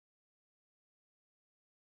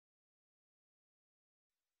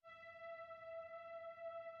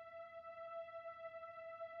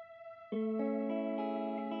It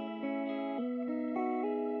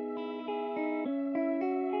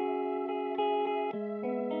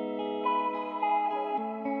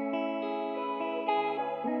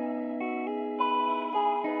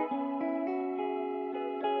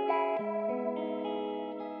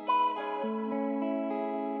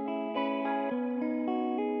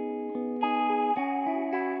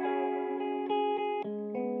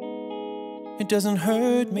doesn't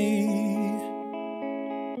hurt me.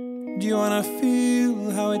 Do you wanna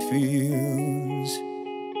feel how it feels?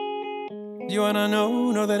 Do you wanna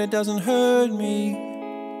know that it doesn't hurt me?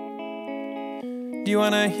 Do you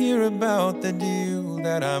wanna hear about the deal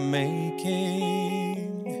that I'm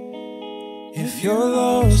making? If you're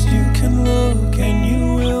lost, you can look and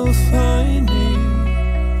you will find me,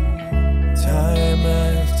 time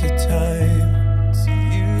after time.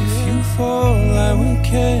 If you fall, I will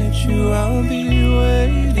catch you, I'll be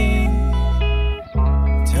waiting,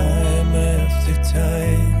 time after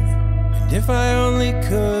time. And if I only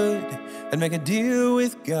could, I'd make a deal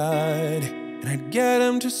with God, and I'd get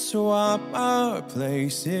him to swap our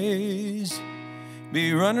places.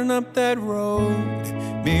 Be running up that road,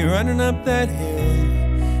 be running up that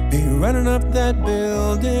hill, be running up that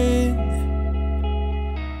building.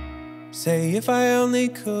 Say if I only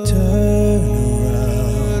could turn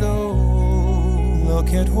around, oh,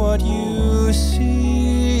 look at what you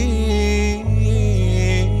see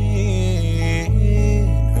in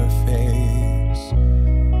her face,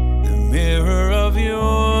 the mirror of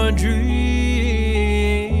your dream.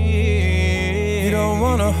 You don't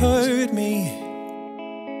wanna hurt me,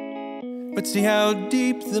 but see how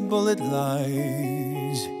deep the bullet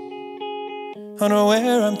lies.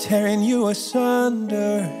 Unaware I'm tearing you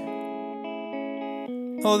asunder.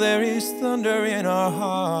 Oh, there is thunder in our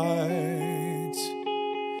hearts.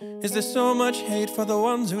 Is there so much hate for the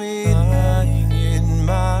ones we lying in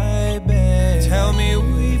my bed? Tell me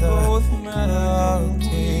we both matter. I'll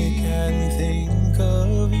take and think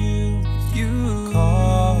of you. You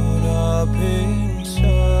caught up in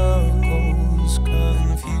circles,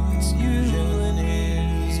 confusion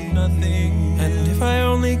is nothing. And if I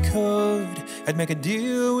only could, I'd make a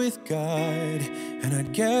deal with God, and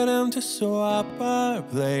I'd get him to swap our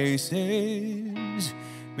places.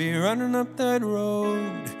 Be running up that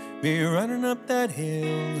road, be running up that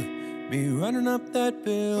hill, be running up that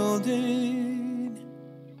building.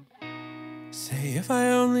 Say if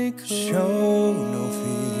I only could show no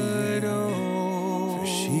fear, oh, for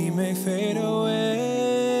she may fade away.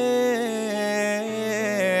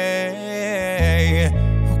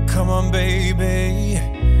 Oh, come on, baby.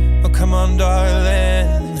 Oh, come on,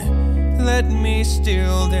 darling. Let me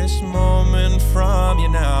steal this moment from you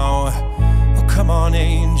now. Oh, come on,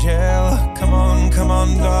 angel. Come on,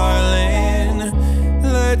 darling.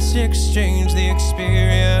 Let's exchange the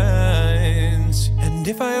experience. And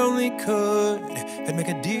if I only could, I'd make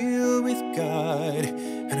a deal with God,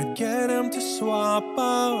 and I'd get him to swap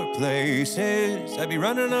our places. I'd be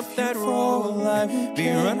running up that road, I'd be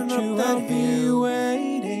running up that hill,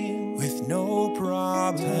 waiting with no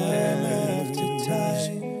problem. Time after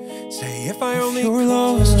time. Say if I only could,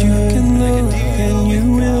 lost, you can look and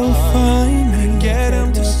you will find me. Get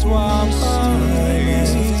him to swap our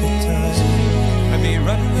places. I'd be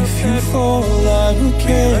running up if you fall, I will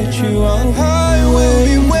catch you on the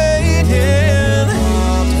highway waiting.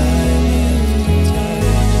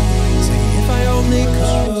 Say if I only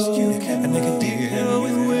could, you can make a deal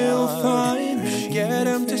with we'll find me. Get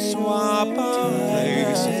him to swap our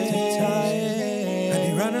places.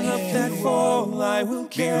 Running up that fall, I will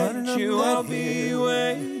catch you, I'll be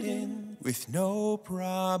waiting with no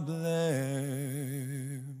problem.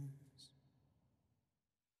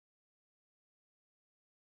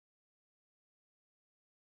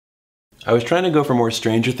 I was trying to go for more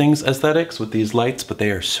Stranger Things aesthetics with these lights, but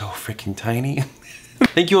they are so freaking tiny.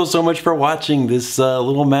 Thank you all so much for watching this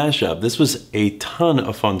little mashup. This was a ton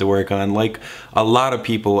of fun to work on. Like a lot of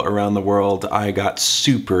people around the world, I got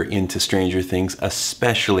super into Stranger Things,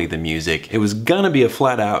 especially the music. It was gonna be a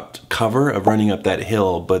flat out cover of Running Up That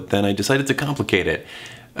Hill, but then I decided to complicate it.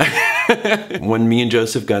 When me and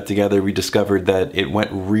Joseph got together, we discovered that it went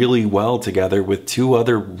really well together with two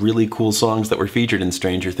other really cool songs that were featured in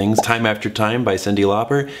Stranger Things, Time After Time by Cyndi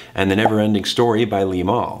Lauper and The Never Ending Story by Lee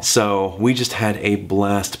Mall. So we just had a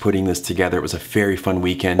blast putting this together. It was a very fun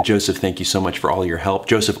weekend. Joseph, thank you so much for all your help.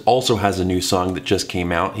 Joseph also has a new song that just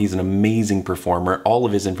came out. He's an amazing performer. All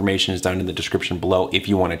of his information is down in the description below if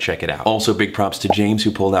you want to check it out. Also, big props to James,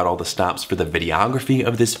 who pulled out all the stops for the videography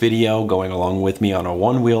of this video, going along with me on a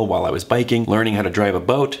one wheel while I was was biking, learning how to drive a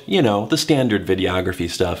boat, you know, the standard videography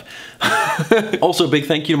stuff. Also, big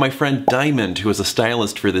thank you to my friend Diamond, who was a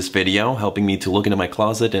stylist for this video, helping me to look into my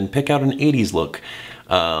closet and pick out an 80s look.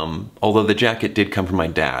 Although the jacket did come from my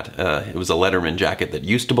dad. It was a Letterman jacket that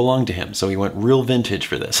used to belong to him, so he went real vintage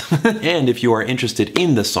for this. And if you are interested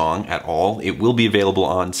in the song at all, it will be available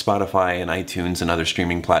on Spotify and iTunes and other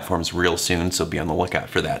streaming platforms real soon, so be on the lookout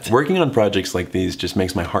for that. Working on projects like these just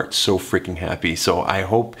makes my heart so freaking happy, so I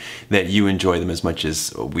hope that you enjoy them as much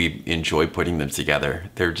as we enjoy putting them together.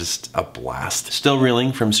 They're just a blast. Still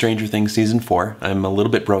reeling from Stranger Things Season 4. I'm a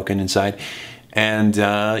little bit broken inside. And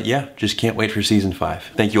yeah, just can't wait for Season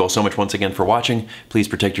 5. Thank you all so much once again for watching. Please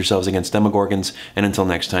protect yourselves against Demogorgons. And until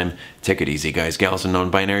next time, take it easy, guys, gals, and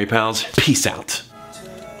non-binary pals. Peace out.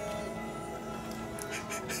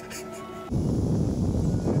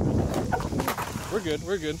 We're good,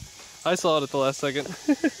 we're good. I saw it at the last second.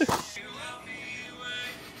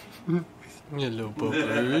 Hello,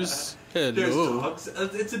 puppers. Hello.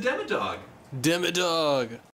 It's a Demodog. Demodog.